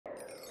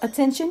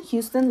Attention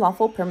Houston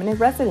lawful permanent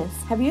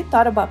residents. Have you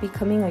thought about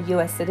becoming a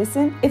U.S.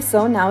 citizen? If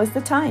so, now is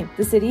the time.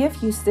 The City of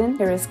Houston,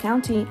 Harris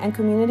County, and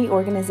community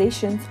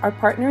organizations are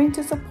partnering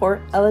to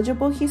support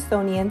eligible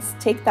Houstonians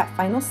take that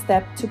final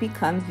step to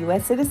become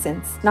U.S.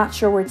 citizens. Not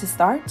sure where to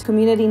start?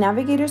 Community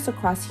navigators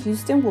across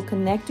Houston will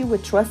connect you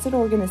with trusted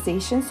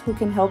organizations who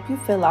can help you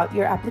fill out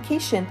your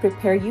application,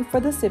 prepare you for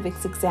the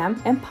civics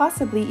exam, and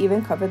possibly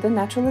even cover the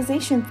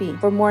naturalization fee.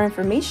 For more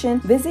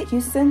information, visit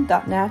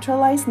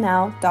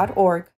houston.naturalizenow.org.